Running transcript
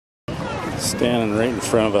Standing right in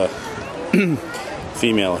front of a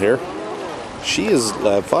female here. She is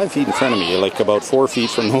 5 feet in front of me, like about 4 feet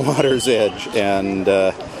from the water's edge, and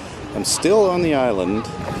I'm still on the island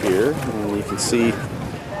here, and you can see a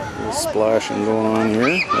little splashing going on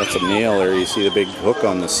here. That's a male there. You see the big hook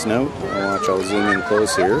on the snout. Watch, I'll zoom in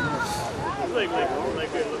close here.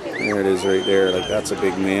 There it is right there. Like, that's a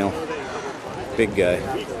big male, big guy,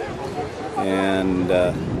 and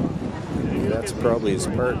that's probably his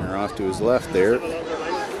partner off to his left there.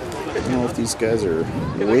 I don't know if these guys are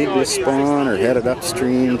waiting to spawn or headed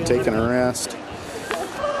upstream, taking a rest.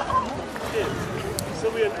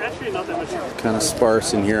 Kind of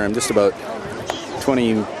sparse in here. I'm just about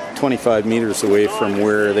 20-25 meters away from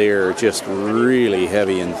where they are just really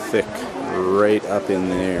heavy and thick, right up in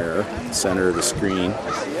there, center of the screen,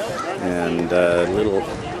 and a little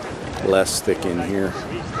less thick in here.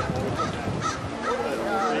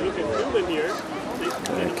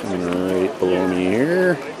 They're coming right below me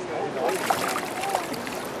here.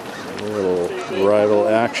 A little rival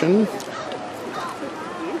action.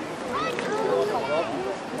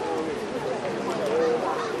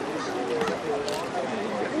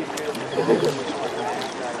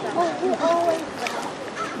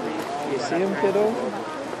 You see him, kiddo?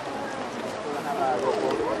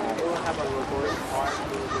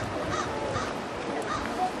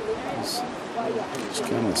 Just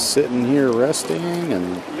kind of sitting here resting, and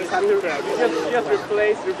You have to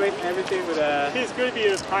replace everything with a... He's going to be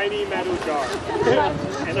a tiny metal jar.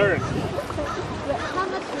 And earth.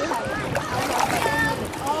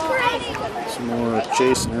 some more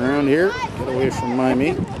chasing around here. Get away from my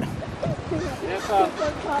meat.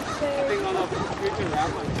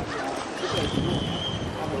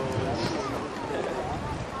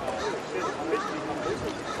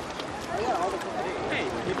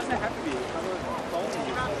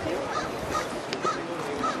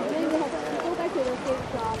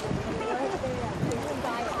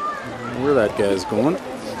 Where that guy's going.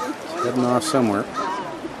 Heading off somewhere.